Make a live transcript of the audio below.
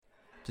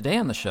Today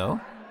on the show,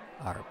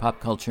 our pop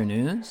culture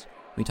news,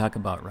 we talk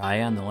about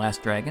Raya and the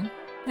Last Dragon,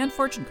 and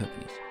fortune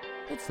cookies.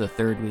 It's the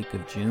third week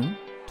of June,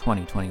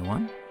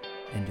 2021,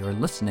 and you're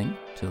listening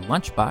to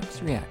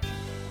Lunchbox Reaction.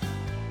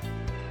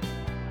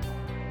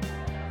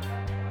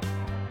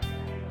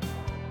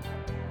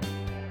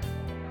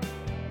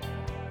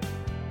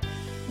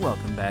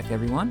 Welcome back,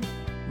 everyone.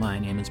 My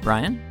name is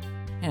Brian,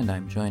 and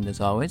I'm joined as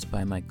always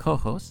by my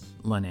co-hosts,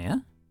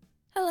 Linnea.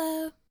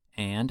 Hello.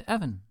 And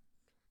Evan.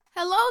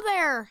 Hello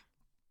there.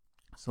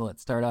 So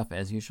let's start off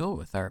as usual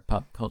with our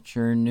pop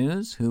culture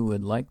news. Who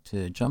would like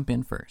to jump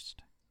in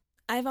first?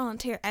 I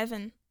volunteer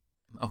Evan.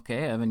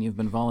 Okay, Evan, you've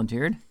been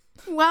volunteered.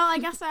 Well, I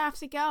guess I have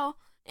to go.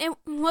 It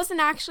wasn't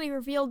actually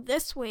revealed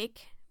this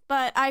week,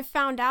 but I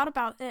found out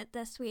about it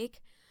this week.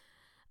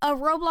 A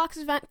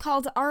Roblox event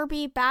called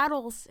RB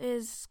Battles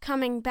is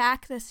coming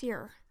back this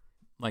year.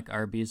 Like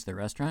Arby's, the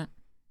restaurant?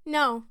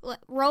 No,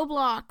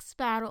 Roblox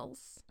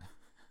Battles.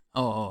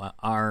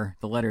 R.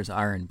 The letters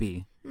R and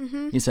B.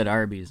 Mm-hmm. You said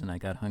Arby's, and I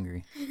got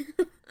hungry.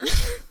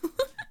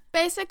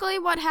 Basically,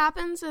 what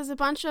happens is a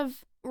bunch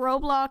of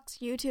Roblox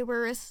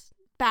YouTubers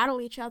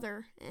battle each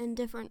other in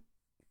different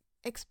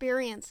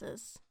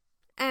experiences.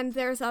 And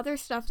there's other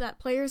stuff that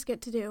players get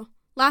to do.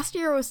 Last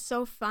year was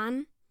so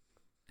fun.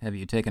 Have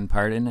you taken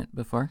part in it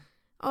before?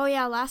 Oh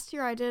yeah, last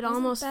year I did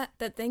almost... Wasn't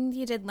that the thing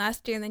you did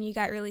last year and then you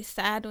got really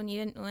sad when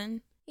you didn't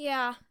win?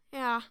 Yeah.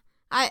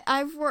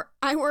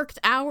 I worked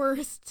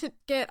hours to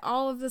get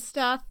all of the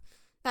stuff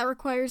that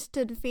requires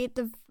to defeat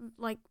the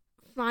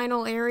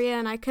final area,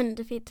 and I couldn't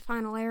defeat the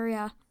final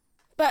area.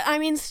 But I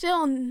mean,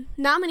 still,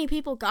 not many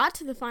people got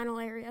to the final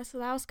area, so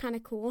that was kind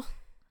of cool.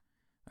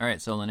 All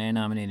right, so Linnea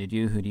nominated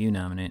you. Who do you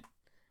nominate?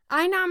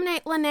 I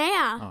nominate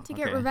Linnea to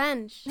get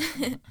revenge.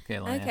 Okay,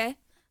 Linnea. Okay.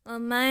 Well,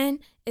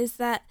 mine is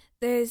that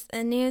there's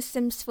a new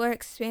Sims 4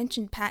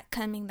 expansion pack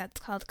coming that's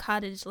called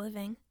Cottage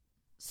Living.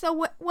 So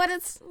what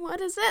is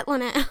it,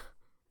 Linnea?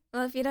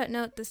 Well, if you don't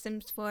know what The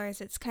Sims 4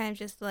 is, it's kind of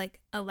just like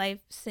a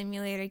life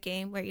simulator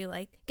game where you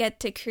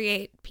get to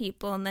create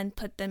people and then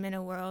put them in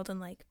a world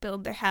and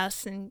build their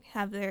house and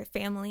have their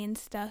family and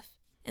stuff.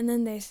 And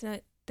then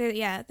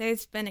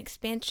there's been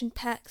expansion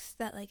packs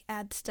that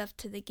add stuff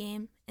to the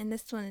game. And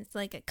this one is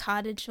a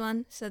cottage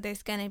one, so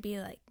there's gonna be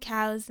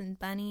cows and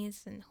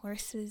bunnies and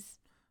horses.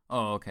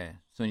 Oh, okay.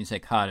 So when you say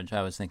cottage,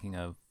 I was thinking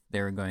of they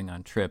were going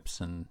on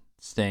trips and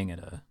staying at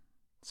a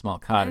small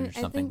cottage or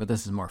something, but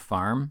this is more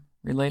farm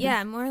related?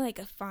 Yeah, more like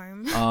a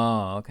farm.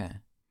 Oh, okay.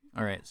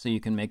 All right, so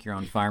you can make your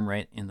own farm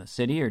right in the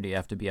city, or do you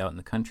have to be out in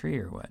the country,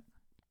 or what?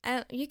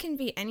 You can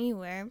be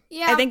anywhere.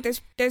 Yeah. I think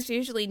there's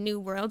usually new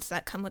worlds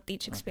that come with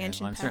each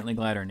expansion I'm pack. certainly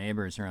glad our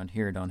neighbors around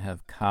here don't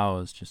have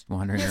cows just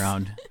wandering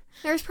around.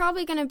 There's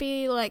probably going to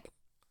be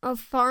a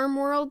farm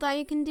world that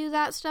you can do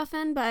that stuff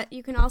in, but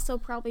you can also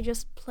probably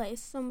just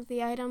place some of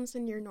the items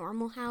in your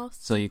normal house.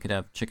 So you could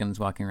have chickens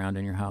walking around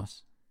in your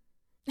house?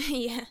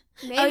 Yeah.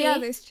 Maybe. Oh yeah,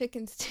 there's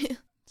chickens too.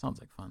 Sounds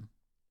like fun.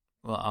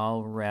 Well,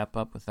 I'll wrap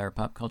up with our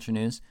pop culture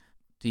news.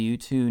 Do you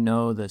two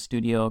know the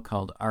studio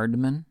called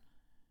Aardman?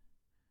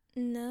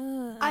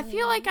 No. I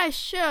feel like I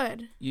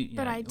should,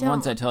 but I don't.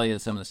 Once I tell you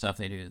some of the stuff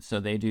they do. So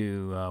they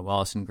do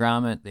Wallace and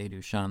Gromit. They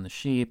do Shaun the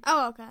Sheep.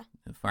 Oh, okay.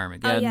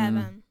 Farmageddon. Oh,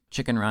 yeah,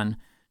 Chicken Run.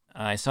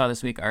 I saw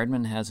this week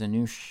Aardman has a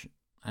new,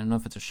 I don't know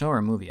if it's a show or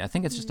a movie. I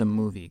think it's just a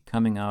movie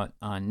coming out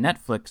on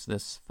Netflix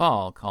this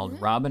fall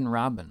called Robin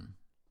Robin.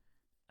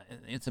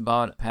 It's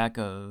about a pack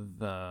of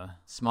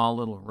small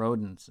little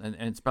rodents, and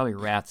it's probably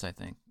rats, I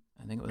think.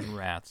 I think it was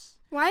rats.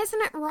 Why isn't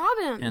it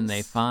robins? And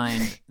they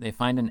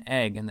find an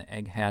egg, and the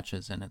egg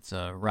hatches, and it's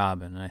a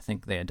robin, and I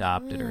think they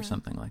adopt it or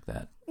something like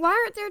that. Why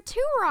aren't there two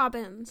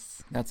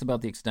robins? That's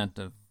about the extent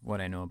of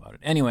what I know about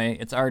it. Anyway,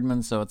 it's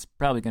Aardman, so it's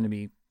probably going to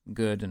be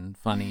good and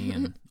funny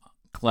and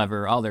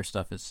clever. All their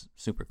stuff is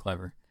super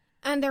clever.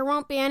 And there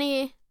won't be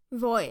any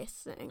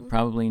voicing.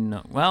 Probably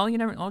no. Well, you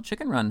never. Oh,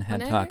 Chicken Run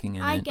had talking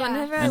in it.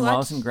 And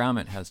Wallace and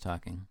Gromit has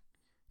talking.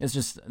 It's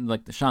just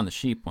like the Shaun the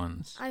Sheep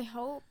ones. I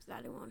hope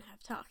that it won't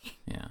have talking.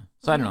 Yeah.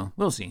 So I don't know.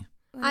 We'll see.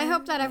 I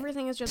hope that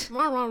everything is just... You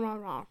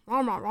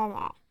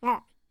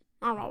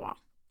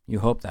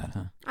hope that,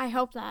 huh? I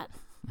hope that.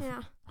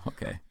 Yeah.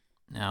 Okay.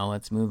 Now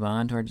let's move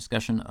on to our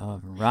discussion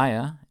of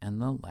Raya and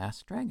the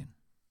Last Dragon.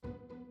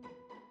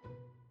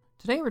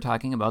 Today we're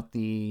talking about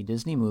the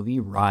Disney movie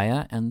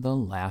Raya and the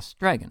Last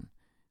Dragon,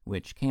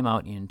 which came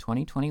out in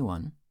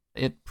 2021.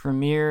 It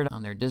premiered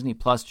on their Disney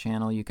Plus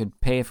channel. You could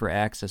pay for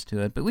access to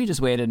it, but we just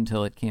waited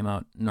until it came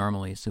out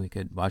normally so we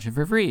could watch it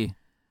for free.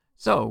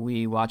 So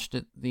we watched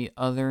it the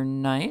other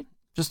night.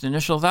 Just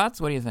initial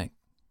thoughts? What do you think?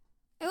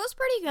 It was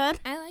pretty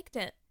good. I liked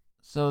it.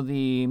 So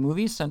the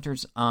movie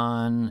centers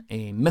on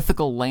a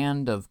mythical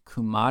land of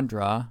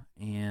Kumadra,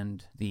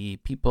 and the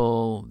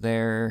people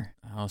there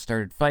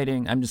started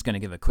fighting. I'm just going to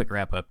give a quick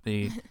wrap-up.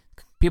 The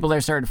people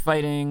there started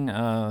fighting.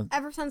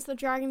 Ever since the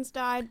dragons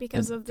died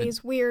because of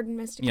these weird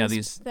mystical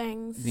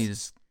things.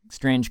 These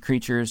strange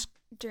creatures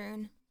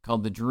Droon.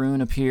 Called the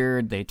Droon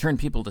appeared. They turned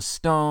people to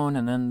stone,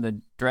 and then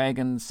the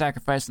dragons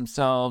sacrificed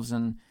themselves,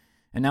 and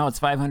And now it's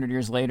 500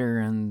 years later,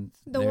 and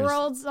The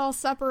world's all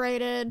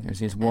separated. There's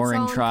these It's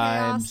warring all in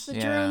tribes. chaos. The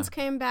Drunes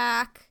came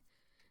back,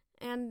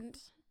 and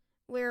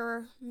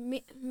we're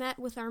met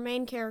with our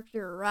main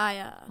character,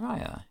 Raya.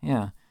 Raya,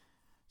 yeah.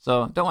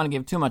 So don't want to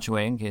give too much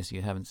away in case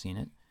you haven't seen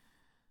it.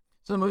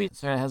 So the movie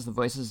has the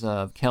voices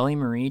of Kelly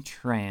Marie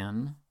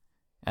Tran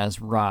as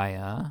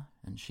Raya,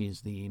 and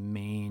she's the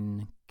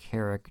main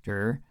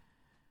character.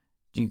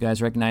 Do you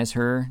guys recognize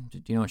her?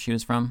 Do you know what she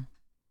was from?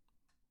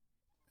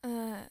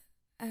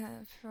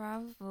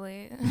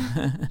 Probably.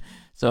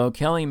 So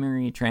Kelly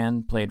Marie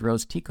Tran played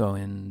Rose Tico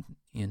in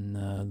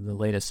the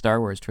latest Star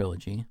Wars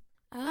trilogy.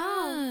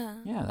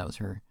 Oh. Yeah, that was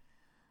her.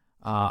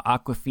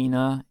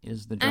 Awkwafina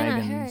is the I know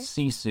dragon her.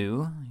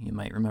 Sisu. You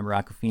might remember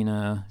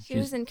Awkwafina. She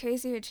was in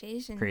Crazy Rich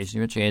Asians. Crazy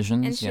Rich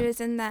Asians. And she yep. was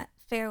in that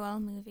Farewell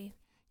movie.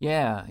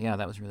 Yeah,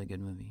 that was a really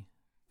good movie.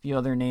 A few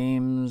other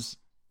names.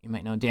 You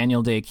might know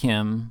Daniel Day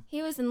Kim.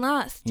 He was in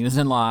Lost. He was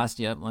in Lost.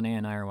 Yep, Linnea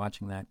and I are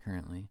watching that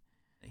currently.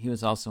 He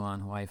was also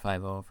on Hawaii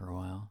Five-0 for a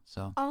while.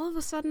 So All of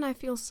a sudden, I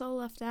feel so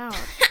left out.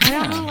 I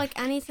don't know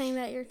anything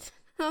that you're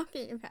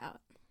talking about,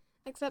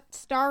 except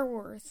Star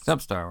Wars.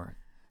 Except Star Wars.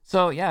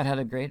 So yeah, it had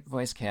a great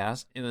voice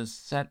cast. It was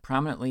set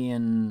prominently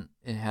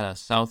it had a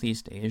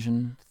Southeast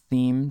Asian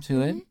theme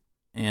to it,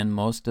 and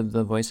most of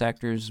the voice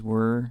actors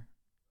were,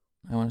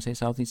 I want to say,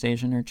 Southeast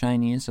Asian or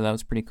Chinese. So that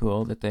was pretty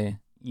cool that they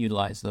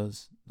utilized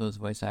those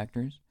voice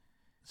actors.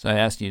 So I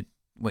asked you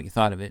what you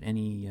thought of it.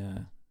 Any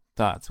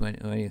thoughts?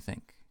 What do you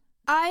think?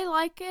 I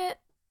like it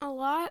a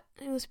lot.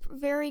 It was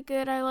very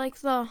good. I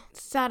like the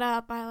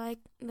setup. I like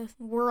the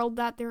world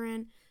that they're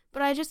in.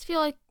 But I just feel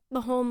like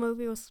the whole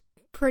movie was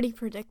pretty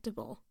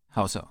predictable.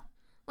 How so?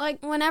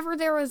 Like, whenever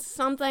there was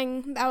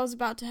something that was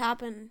about to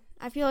happen,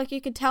 I feel like you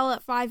could tell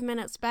it 5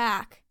 minutes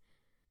back.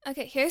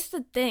 Okay, here's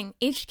the thing.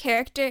 Each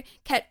character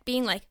kept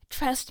being like,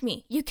 trust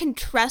me, you can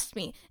trust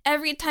me.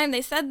 Every time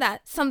they said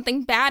that,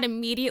 something bad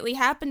immediately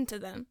happened to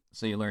them.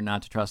 So you learned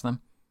not to trust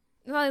them?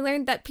 Well, I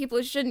learned that people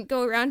shouldn't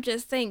go around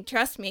just saying,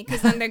 trust me,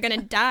 because then they're going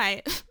to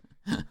die.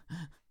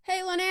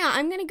 Hey, Linnea,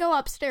 I'm going to go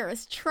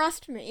upstairs.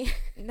 Trust me.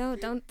 No,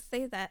 don't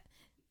say that.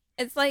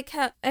 It's like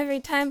how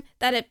every time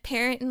that a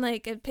parent in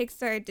like a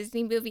Pixar or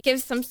Disney movie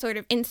gives some sort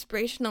of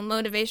inspirational,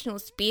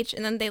 motivational speech,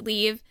 and then they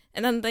leave,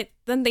 and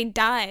then they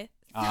die.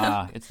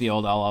 It's the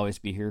old "I'll always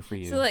be here for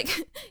you." So like,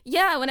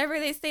 yeah, whenever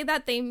they say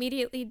that, they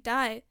immediately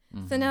die.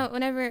 Mm-hmm. So now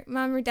whenever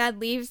mom or dad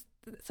leaves,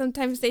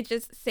 sometimes they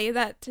just say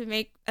that to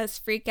make us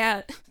freak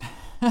out.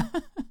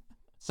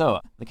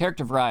 So the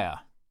character of Raya,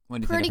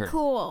 what do you Pretty think of her?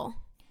 cool.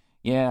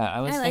 Yeah,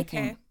 I was I like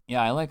thinking. her.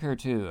 Yeah, I like her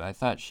too. I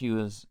thought she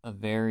was a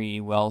very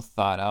well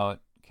thought out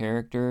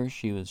character.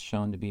 She was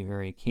shown to be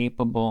very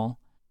capable.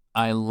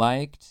 I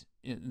liked.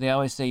 They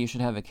always say you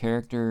should have a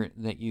character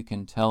that you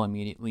can tell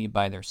immediately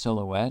by their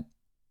silhouette.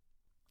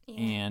 Yeah.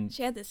 And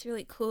she had this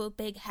really cool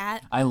big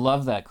hat. I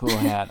love that cool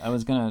hat. I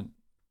was gonna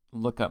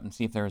look up and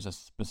see if there was a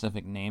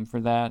specific name for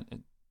that.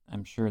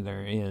 I'm sure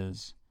there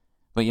is,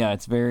 but yeah,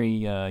 it's very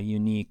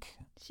unique.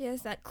 She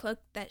has that cloak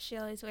that she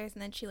always wears,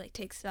 and then she like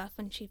takes it off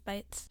when she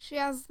fights. She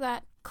has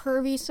that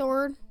curvy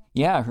sword.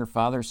 Yeah, her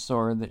father's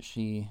sword that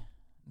she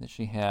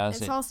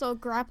has. It's also a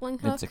grappling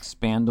hook. It's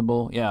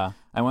expandable. Yeah,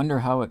 I wonder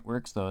how it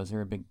works though. Is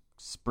there a big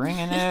spring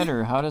in it,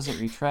 or how does it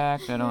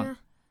retract? I don't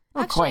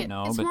Actually, quite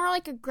know. It's but more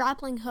like a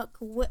grappling hook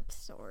whip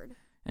sword.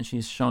 and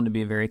she's shown to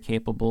be a very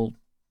capable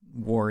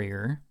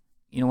warrior.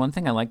 You know, one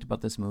thing I liked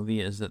about this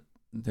movie is that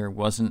there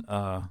wasn't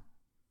a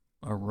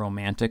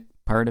romantic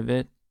part of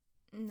it.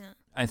 No.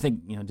 I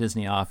think,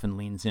 Disney often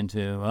leans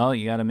into, well,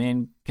 you got a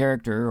main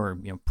character or,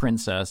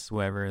 princess,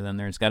 whoever, then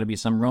there's got to be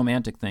some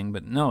romantic thing.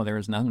 But no, there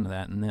was none of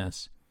that in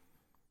this.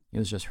 It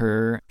was just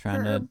her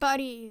trying Her to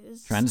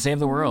buddies. trying to save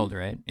the world,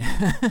 right?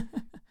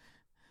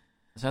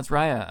 So that's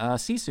Raya.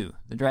 Sisu,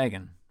 the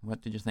dragon.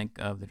 What did you think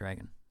of the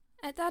dragon?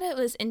 I thought it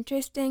was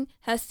interesting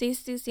how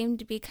Sisu seemed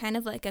to be kind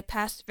of like a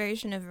past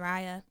version of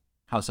Raya.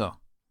 How so?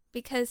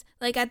 Because,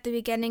 like, at the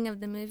beginning of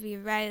the movie,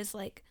 Raya's,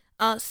 like,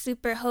 all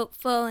super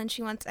hopeful and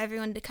she wants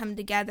everyone to come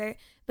together.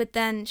 But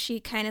then she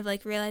kind of,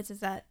 like, realizes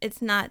that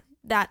it's not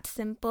that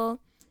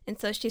simple. And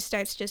so she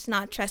starts just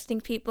not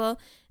trusting people.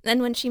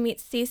 Then when she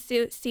meets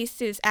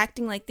Sisu's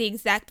acting like the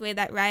exact way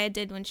that Raya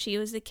did when she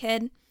was a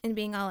kid. And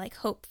being all, like,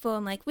 hopeful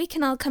and, like, we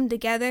can all come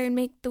together and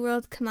make the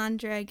world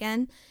Kamandra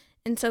again.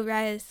 And so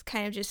Raya's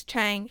kind of just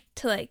trying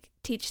to, like,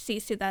 teach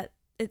Sisu that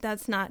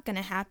that's not going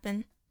to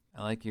happen.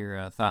 I like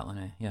your thought,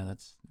 Lene. Yeah,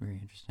 that's very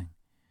interesting.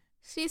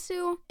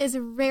 Sisu is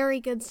a very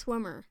good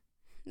swimmer.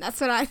 That's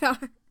what I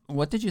thought.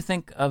 What did you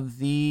think of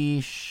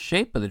the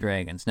shape of the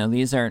dragons? Now,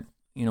 these aren't,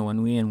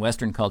 when we in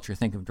Western culture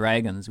think of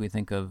dragons, we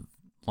think of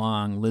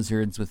long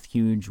lizards with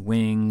huge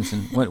wings.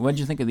 And what did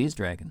you think of these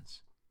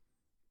dragons?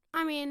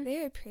 I mean,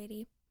 They were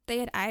pretty. They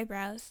had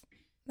eyebrows.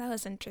 That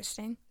was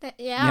interesting.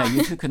 Yeah,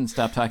 you two couldn't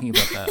stop talking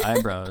about the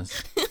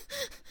eyebrows.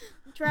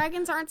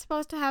 Dragons aren't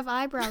supposed to have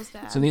eyebrows,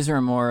 Dad. So these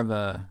are more of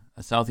a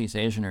a Southeast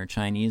Asian or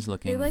Chinese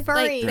looking They look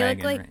Furry. like dragon. they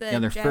look like right? the Yeah,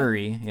 they're dra-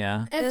 furry.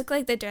 Yeah. They look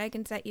like the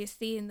dragons that you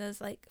see in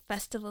those like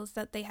festivals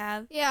that they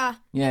have. Yeah.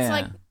 Yeah. It's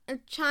like a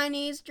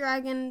Chinese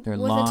dragon They're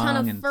with long a ton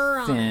of and fur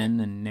on thin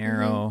it. and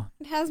narrow.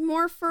 It has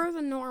more fur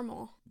than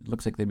normal. It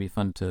looks like they'd be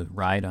fun to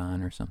ride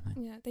on or something.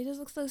 Yeah, they just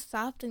look so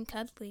soft and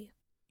cuddly.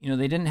 You know,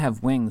 they didn't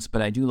have wings,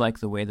 but I do like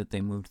the way that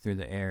they moved through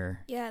the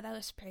air. Yeah, that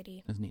was pretty.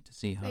 It was neat to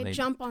see how They they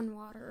jump on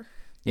water.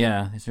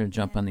 Yeah, they sort of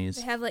jump Yeah. on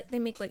these. They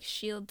make like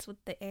shields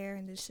with the air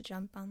and just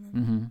jump on them.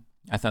 Mm-hmm.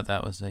 I thought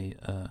that was a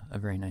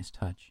very nice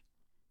touch.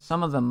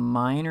 Some of the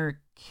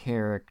minor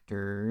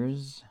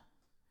characters.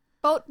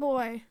 Boat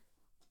boy.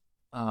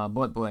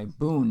 Boy,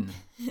 Boone.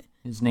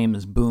 His name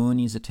is Boone.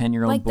 He's a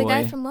 10-year-old Like boy. the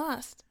guy from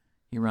Lost.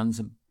 He runs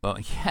a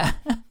boat. Yeah.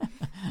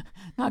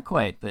 Not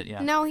quite, but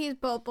yeah. No, he's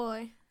boat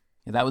boy.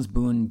 Yeah, that was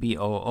Boone,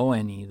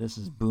 Boone. This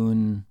is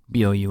Boone,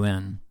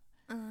 Boun.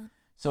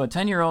 So a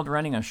 10-year-old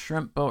running a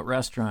shrimp boat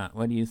restaurant.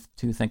 What do you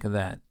two think of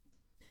that?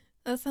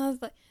 That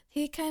sounds like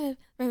he kind of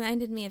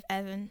reminded me of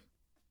Evan.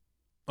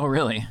 Oh,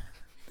 really?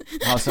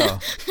 How so?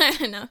 I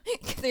don't know.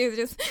 'Cause he was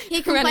just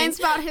He complains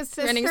about his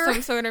running sister.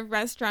 some sort of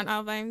restaurant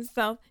all by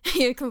himself.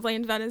 He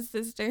complained about his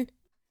sister.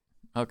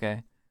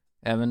 Okay.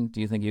 Evan,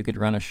 do you think you could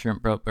run a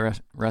shrimp boat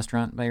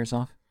restaurant by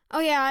yourself? Oh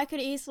yeah, I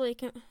could easily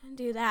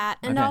do that.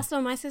 And Okay.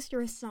 also, my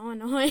sister is so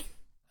annoying.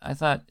 I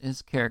thought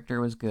his character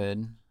was good.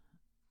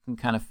 You can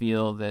kind of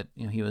feel that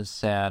he was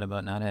sad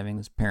about not having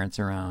his parents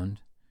around.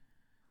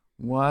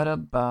 What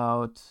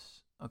about...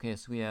 Okay,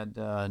 so we had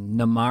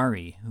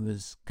Namari, who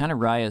is kind of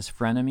Raya's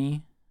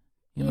frenemy,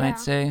 you Yeah. might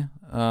say.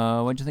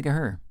 What'd you think of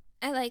her?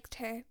 I liked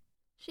her.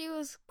 She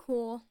was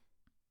cool.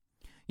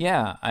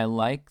 Yeah, I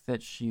like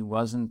that she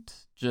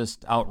wasn't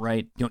just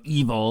outright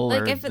evil.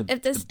 Like or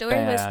if the story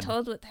bad. was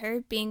told with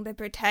her being the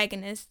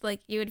protagonist,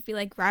 like you would feel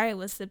like Raya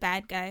was the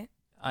bad guy.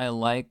 I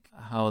like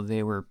how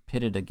they were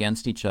pitted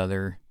against each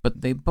other,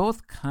 but they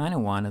both kind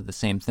of wanted the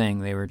same thing.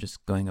 They were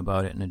just going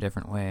about it in a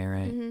different way,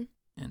 right?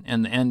 Mm-hmm.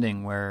 And the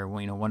ending where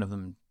one of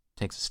them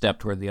takes a step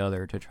toward the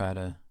other to try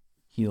to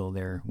heal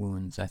their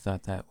wounds, I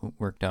thought that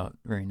worked out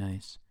very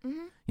nice.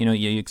 Mm-hmm.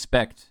 You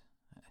expect...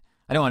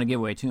 I don't want to give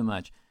away too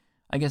much.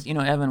 I guess,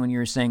 Evan, when you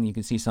were saying you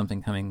could see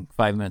something coming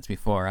 5 minutes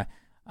before,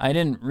 I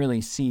didn't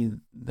really see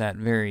that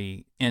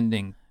very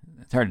ending.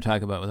 It's hard to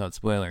talk about without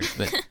spoilers,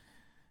 but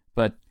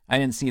but I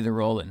didn't see the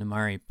role that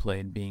Namari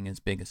played being as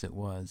big as it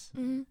was.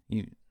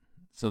 Mm-hmm.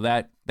 So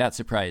that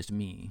surprised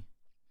me.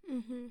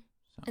 Mm-hmm.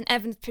 And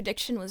Evan's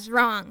prediction was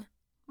wrong.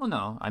 Well,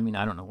 no, I mean,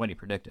 I don't know what he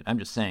predicted. I'm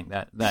just saying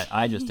that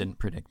I just didn't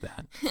predict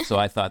that. So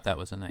I thought that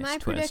was a nice My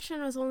twist.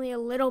 prediction was only a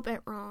little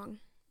bit wrong.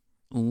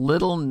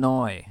 Little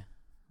Noi.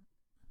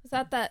 Was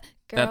that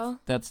girl?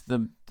 That's the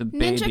baby.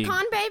 Ninja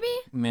Con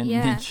baby?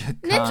 Yeah. Ninja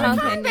Ninja Con.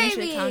 Con Ninja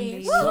baby! Con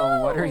baby.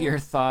 So what are Woohoo! your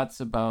thoughts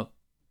about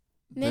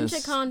Ninja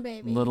this Con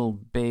baby. little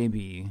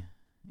baby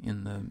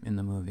in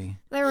the movie?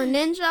 They were a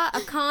ninja,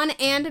 a con,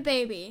 and a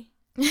baby.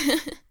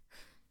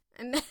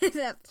 And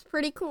that's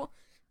pretty cool.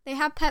 They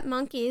have pet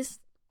monkeys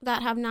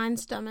that have 9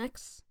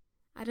 stomachs.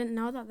 I didn't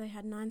know that they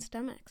had 9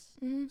 stomachs.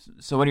 Mm-hmm.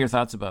 So what are your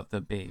thoughts about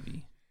the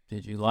baby?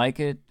 Did you like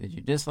it? Did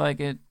you dislike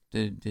it?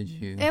 Did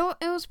you?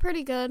 It was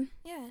pretty good.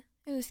 Yeah,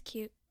 it was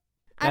cute.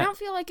 I Yeah. don't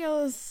feel like it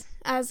was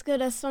as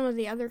good as some of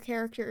the other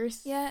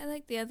characters. Yeah, I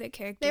like the other They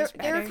characters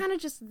they were better. kind of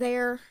just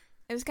there.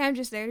 It was kind of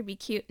just there to be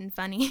cute and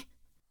funny.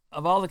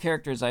 Of all the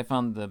characters, I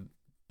found the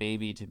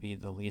baby to be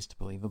the least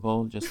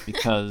believable, just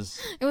because.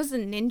 It was a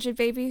ninja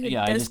baby who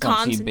I does just don't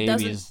cons see and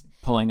doesn't. babies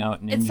pulling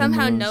out ninja It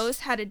somehow moves. knows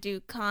how to do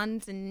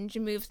cons and ninja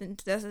moves and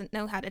doesn't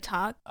know how to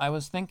talk. I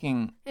was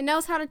thinking, It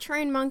knows how to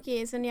train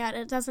monkeys, and yet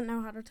it doesn't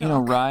know how to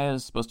talk. Raya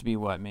is supposed to be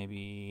what,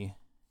 maybe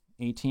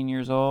 18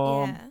 years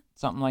old, Yeah.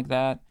 something like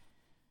that.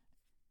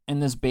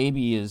 And this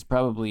baby is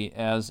probably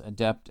as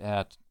adept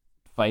at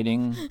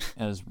fighting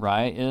as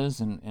Raya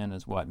is, and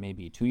is what,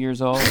 maybe 2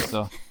 years old.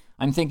 So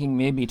I'm thinking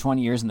maybe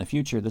 20 years in the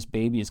future, this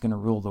baby is going to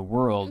rule the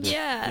world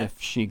Yeah.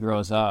 if she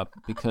grows up,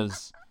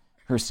 because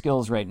her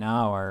skills right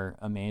now are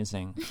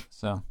amazing.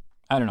 So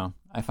I don't know.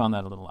 I found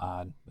that a little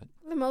odd. But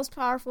The most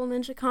powerful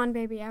Ninja Con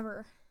baby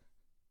ever.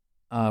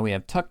 we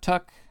have Tuk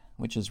Tuk,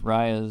 which is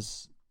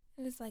Raya's.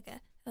 It was like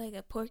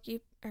a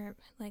porky or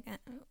like a,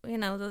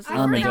 those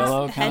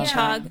Armadillo like kind of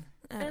hedgehog. thing?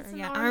 It's an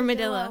Yeah,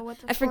 armadillo armadillo.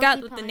 with a I forgot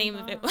what the porcupine name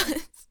of it bone.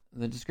 was.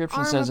 The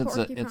description Arm says of it's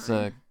a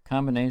porcupine.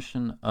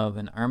 combination of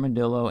an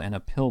armadillo and a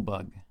pill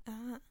bug.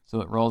 So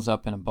it rolls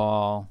up in a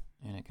ball,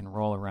 and it can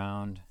roll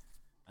around.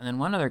 And then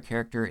one other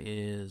character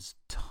is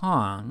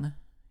Tong.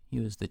 He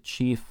was the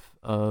chief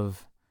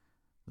of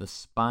the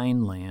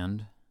Spine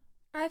Land.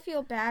 I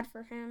feel bad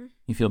for him.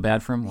 You feel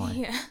bad for him? Why?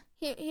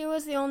 Yeah. He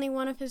was the only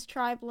one of his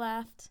tribe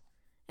left.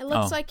 It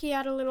looks Oh. like he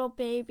had a little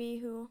baby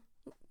who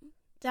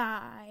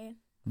died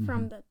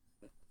from the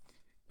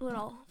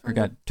little. Or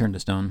got turned to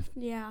stone.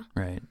 Yeah,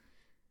 Right.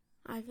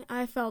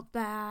 I felt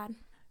bad.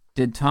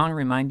 Did Tong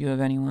remind you of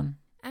anyone?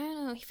 I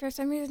don't know. For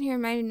some reason, he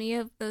reminded me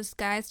of those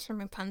guys from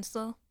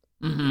Rapunzel.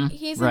 Mm-hmm.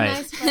 He's Right. a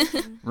nice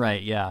person.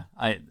 Right, yeah.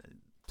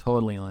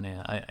 Totally,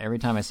 Linnea. Every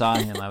time I saw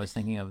him, I was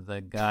thinking of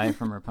the guy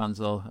from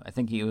Rapunzel. I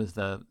think he was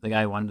the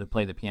guy who wanted to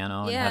play the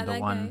piano and had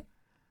that guy.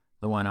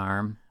 the one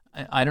arm.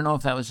 I don't know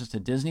if that was just a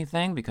Disney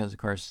thing because, of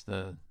course,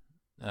 the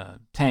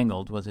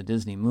Tangled was a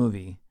Disney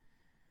movie.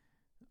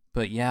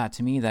 But yeah,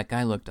 to me, that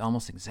guy looked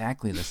almost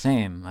exactly the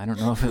same. I don't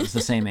know if it was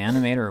the same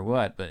animator or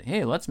what, but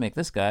hey, let's make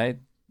this guy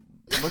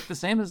look the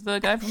same as the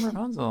guy from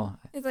Rapunzel.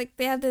 It's like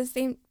they have the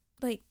same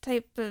like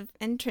type of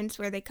entrance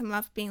where they come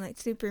off being like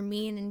super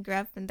mean and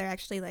gruff, and they're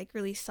actually like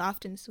really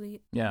soft and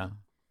sweet. Yeah.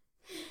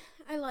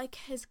 I like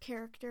his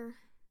character,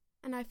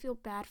 and I feel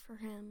bad for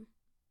him.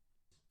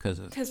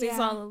 Because He's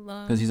all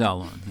alone. he's all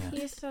alone, yeah.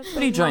 He's such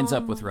But he joins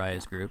up lone with wolf.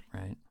 Raya's group,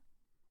 right?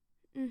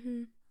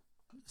 Mm-hmm.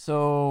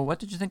 So what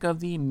did you think of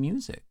the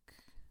music?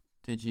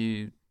 Did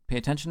you pay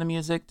attention to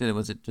music?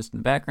 Was it just in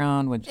the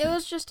background? It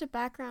was just a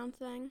background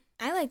thing.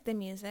 I like the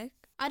music.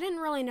 I didn't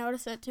really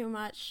notice it too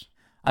much.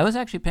 I was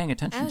actually paying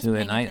attention to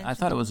it, and I attention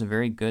thought to it was a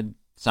very good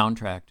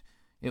soundtrack.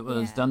 It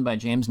was Yeah. done by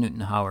James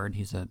Newton Howard.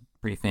 He's a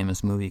pretty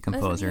famous movie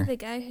composer. Wasn't he the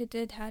guy who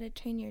did How to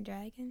Train Your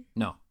Dragon?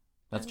 No,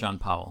 that's John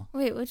Powell.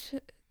 Wait,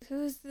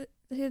 who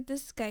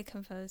this guy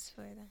composed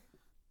for then?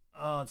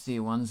 Oh, let's see,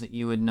 ones that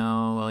you would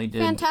know. Well, he did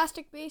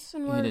Fantastic Beasts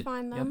and he Where to did-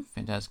 Find Yep, Them.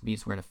 Fantastic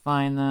Beasts, Where to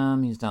Find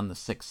Them. He's done The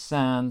Sixth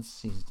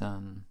Sense. He's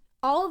done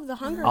All of the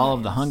Hunger all Games.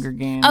 of the Hunger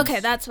Games. Okay,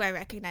 that's where I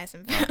recognize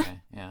him from.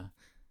 Okay, yeah.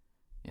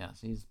 Yeah,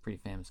 so he's a pretty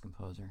famous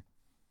composer.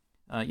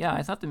 Yeah,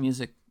 I thought the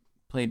music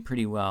played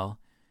pretty well.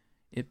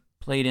 It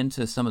played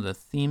into some of the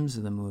themes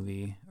of the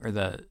movie, or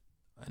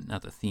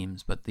not the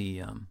themes, but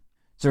the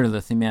sort of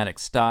the thematic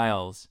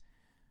styles,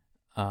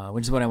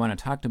 which is what I want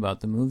to talk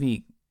about. The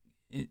movie,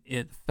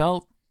 it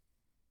felt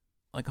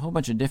like a whole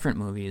bunch of different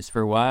movies. For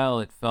a while,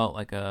 it felt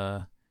like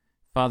a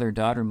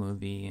father-daughter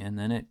movie, and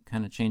then it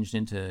kind of changed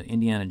into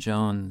Indiana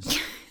Jones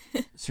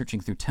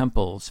searching through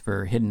temples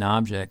for hidden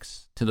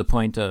objects, to the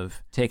point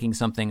of taking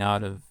something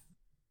out of,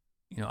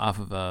 off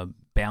of a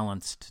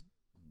balanced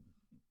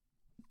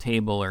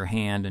table or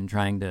hand and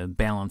trying to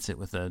balance it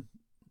with a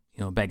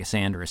bag of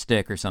sand or a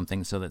stick or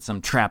something so that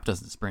some trap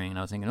doesn't spring. And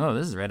I was thinking, oh,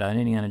 this is right out of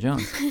Indiana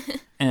Jones.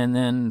 And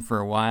then for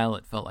a while,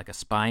 it felt like a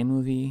spy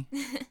movie.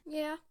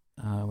 Yeah.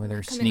 Where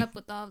they're Coming up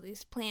with all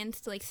these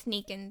plans to like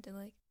sneak into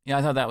like. Yeah,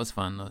 I thought that was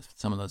fun.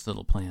 Some of those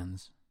little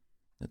plans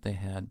that they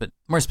had, but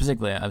more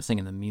specifically, I was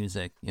thinking the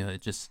music.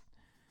 It just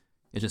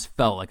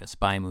felt like a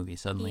spy movie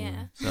suddenly.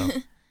 Yeah. So,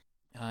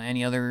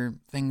 any other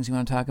things you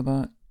want to talk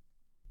about?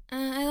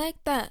 I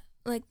like that.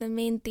 Like the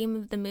main theme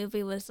of the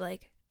movie was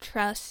like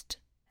trust.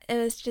 It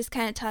was just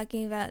kind of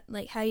talking about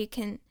like how you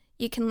can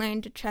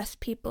learn to trust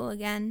people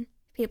again.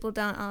 People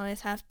don't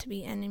always have to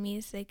be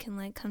enemies. They can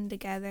like come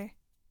together.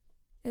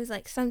 It was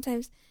like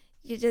sometimes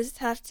you just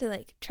have to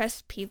like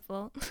trust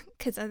people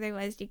because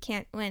otherwise you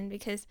can't win,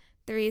 because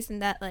the reason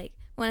that like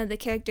one of the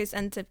characters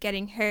ends up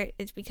getting hurt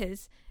is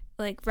because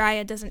like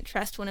Raya doesn't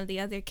trust one of the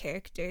other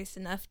characters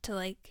enough to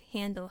like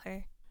handle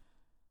her.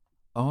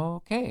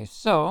 Okay,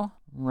 so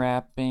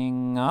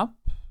wrapping up,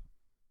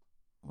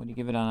 what do you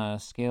give it on a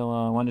scale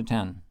of 1 to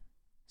 10?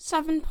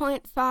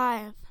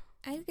 7.5.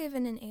 I'd give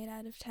it an 8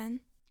 out of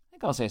 10. I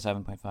think I'll say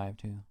 7.5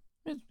 too.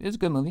 It's a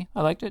good movie.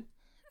 I liked it.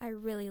 I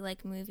really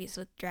like movies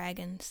with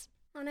dragons.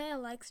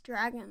 Linnea likes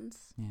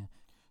dragons. Yeah.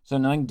 So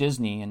knowing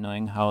Disney and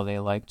knowing how they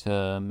like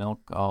to milk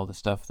all the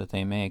stuff that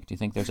they make, do you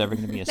think there's ever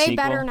going to be a They sequel?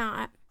 better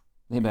not.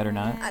 They better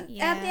not. Uh, At the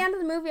Yeah. end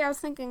of the movie, I was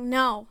thinking,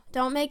 no,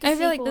 don't make a I sequel.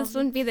 feel like this of-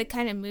 wouldn't be the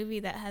kind of movie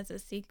that has a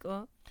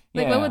sequel.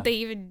 Like, Yeah. what would they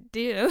even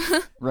do?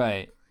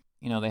 Right.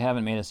 They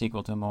haven't made a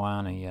sequel to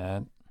Moana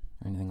yet,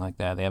 or anything like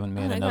that. They haven't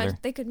Oh made my another. gosh,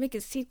 they could make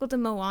a sequel to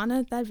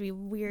Moana? That'd be They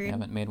weird.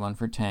 haven't made one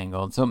for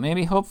Tangled. So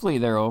hopefully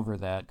they're over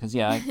that. Because,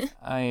 yeah,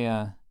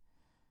 I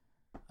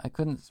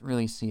couldn't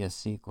really see a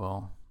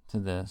sequel to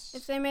this.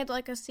 If they made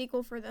like a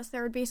sequel for this,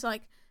 there would be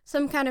like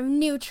some kind of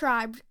new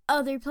tribe,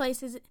 other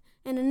places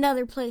in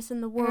another place in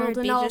the Or world, it'd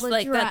be and all just the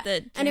like that,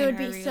 and it would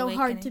be Draenei so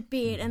hard reawakening. to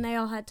beat, and they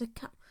all had to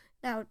come.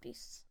 That would be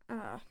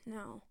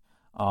no.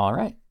 All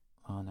right.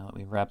 Well, now that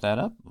we've wrapped that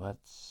up,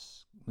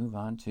 let's move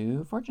on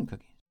to fortune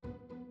cookies.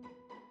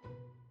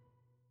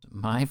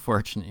 My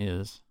fortune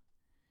is,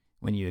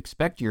 when you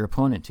expect your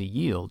opponent to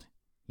yield,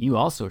 you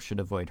also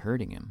should avoid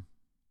hurting him.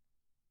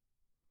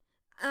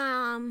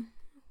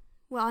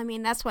 Well, I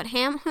mean that's what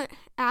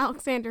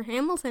Alexander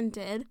Hamilton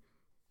did,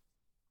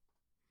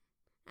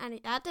 and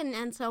that didn't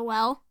end so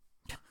well.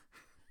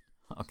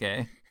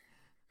 Okay.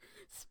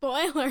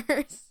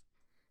 Spoilers.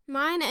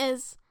 Mine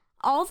is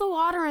all the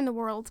water in the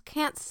world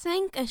can't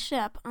sink a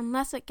ship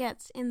unless it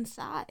gets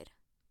inside.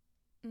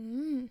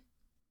 Mm.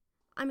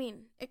 I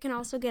mean, it can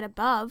also get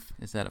above.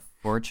 Is that a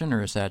fortune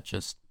or is that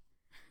just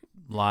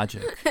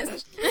logic?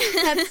 That's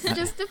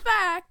just a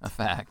fact. A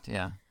fact,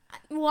 yeah.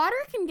 Water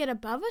can get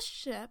above a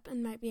ship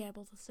and might be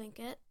able to sink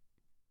it,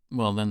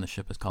 Well, then the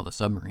ship is called a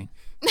submarine.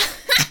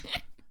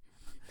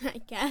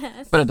 I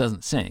guess. But it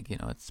doesn't sink,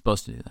 it's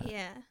supposed to do that.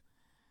 Yeah.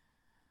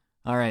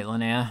 All right,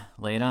 Linnea,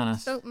 lay it on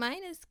us. So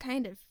mine is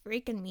kind of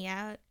freaking me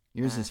out.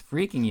 Yours is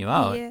freaking you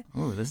out. Yeah.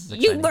 Ooh, this is You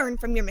exciting. learn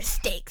from your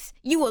mistakes.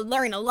 You will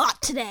learn a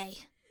lot today.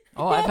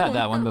 Oh, I've had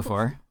that one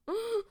before.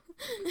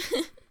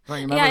 Don't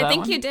you remember Yeah, I that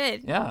think one? you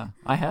did. Yeah,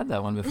 I had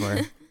that one before.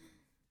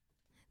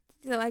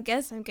 So I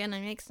guess I'm gonna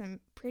make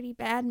some pretty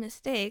bad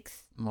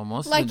mistakes. Well,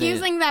 most of Like the day,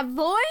 using that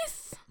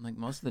voice?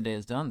 most of the day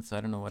is done, so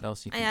I don't know what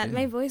else you can Yeah, do.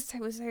 my voice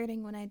was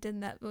hurting when I did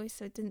that voice,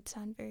 so it didn't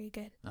sound very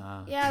good.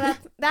 Yeah,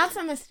 that's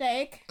a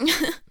mistake.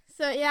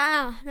 So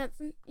yeah,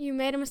 you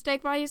made a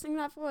mistake by using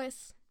that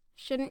voice.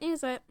 Shouldn't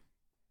use it.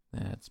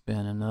 That's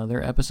been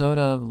another episode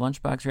of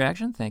Lunchbox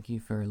Reaction. Thank you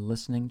for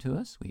listening to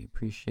us. We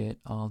appreciate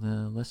all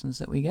the listens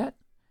that we get.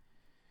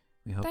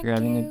 We hope Thank you're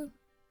having you.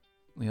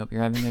 we hope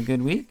you're having a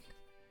good week.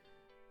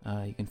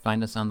 You can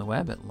find us on the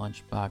web at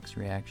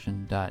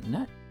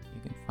lunchboxreaction.net.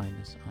 You can find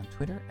us on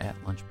Twitter at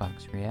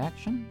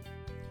lunchboxreaction.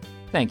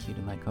 Thank you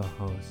to my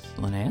co-hosts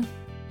Linnea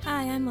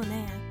Hi, I'm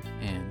Linnea.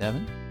 and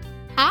Evan.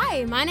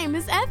 Hi, my name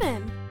is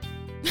Evan.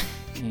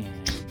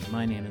 And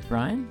my name is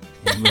Brian.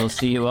 And we'll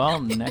see you all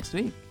next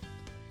week.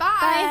 Bye.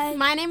 Bye.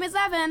 My name is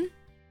Evan.